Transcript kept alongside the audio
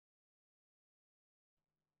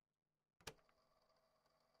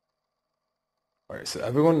Alright, so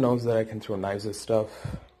everyone knows that I can throw knives at stuff,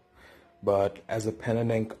 but as a pen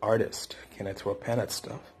and ink artist, can I throw a pen at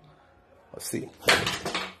stuff? Let's see.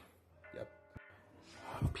 Yep.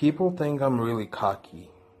 People think I'm really cocky,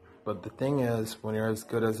 but the thing is, when you're as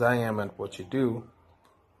good as I am at what you do,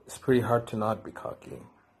 it's pretty hard to not be cocky.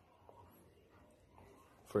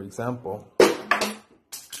 For example,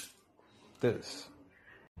 this.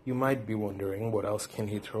 You might be wondering, what else can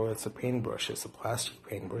he throw? It's a paintbrush. It's a plastic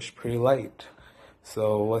paintbrush, pretty light.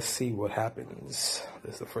 So let's see what happens.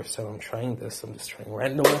 This is the first time I'm trying this. I'm just trying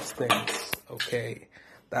random ass things. Okay,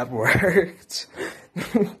 that worked.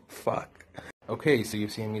 Fuck. Okay, so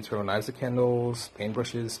you've seen me throw knives at candles,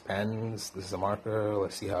 paintbrushes, pens. This is a marker.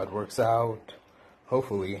 Let's see how it works out.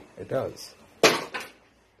 Hopefully, it does.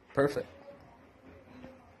 Perfect.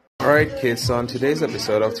 Alright kids, so on today's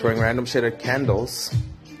episode of throwing random shit at candles,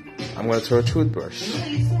 I'm going to throw a toothbrush.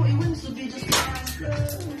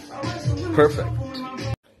 Perfect.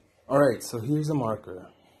 Alright, so here's a marker.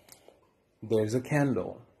 There's a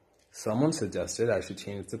candle. Someone suggested I should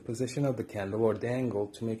change the position of the candle or the angle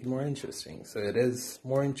to make it more interesting. So it is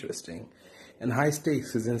more interesting. And high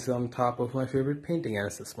stakes is it's on top of my favorite painting and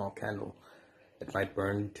it's a small candle. It might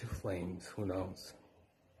burn to flames, who knows.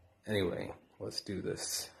 Anyway, let's do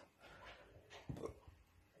this.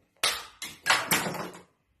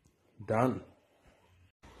 Done.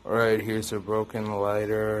 Alright, here's a broken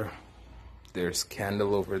lighter. There's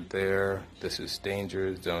candle over there. This is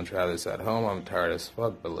dangerous. Don't try this at home. I'm tired as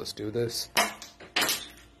fuck, but let's do this.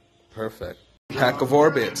 Perfect. Pack of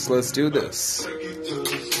orbits. Let's do this.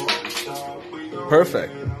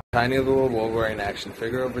 Perfect. Tiny little Wolverine action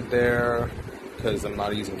figure over there. Because I'm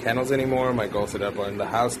not using candles anymore. My goal is to burn the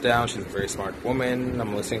house down. She's a very smart woman.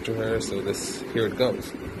 I'm listening to her, so here it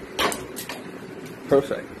goes.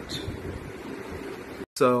 Perfect.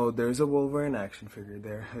 So there's a Wolverine action figure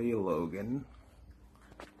there. Hey Logan.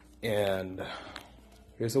 And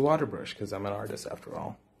here's a water brush because I'm an artist after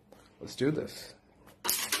all. Let's do this.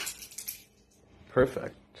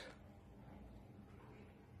 Perfect.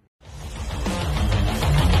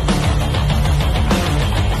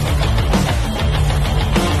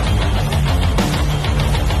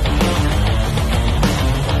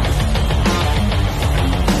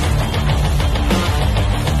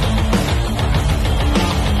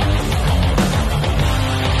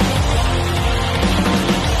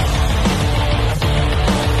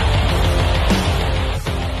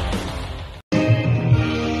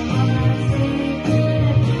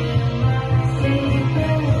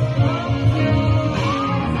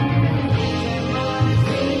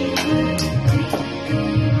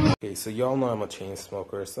 So y'all know I'm a chain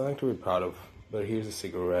smoker, it's nothing to be proud of, but here's a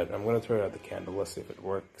cigarette. I'm gonna throw it at the candle, let's see if it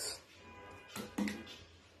works.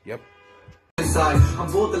 Yep.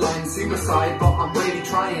 I'm borderline suicide, but I'm really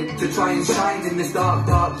trying to shine in this dark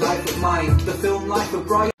life of mine. The film like a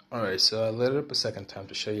bright. Alright, so I lit it up a second time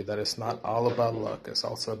to show you that it's not all about luck, it's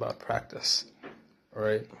also about practice.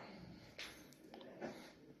 Alright.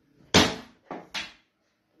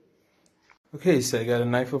 Okay, so I got a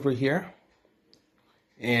knife over here.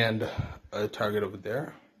 And a target over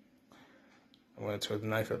there. I'm going to throw the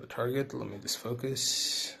knife at the target. Let me just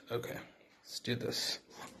focus. Okay, let's do this.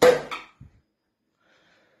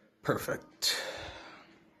 Perfect.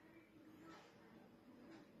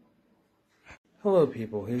 Hello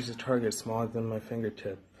people, here's a target smaller than my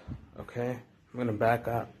fingertip. Okay, I'm going to back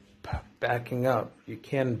up. Backing up. You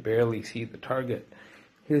can barely see the target.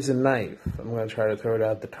 Here's a knife. I'm going to try to throw it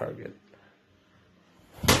at the target.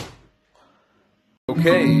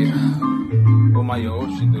 Okay. Oh my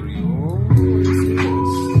gosh,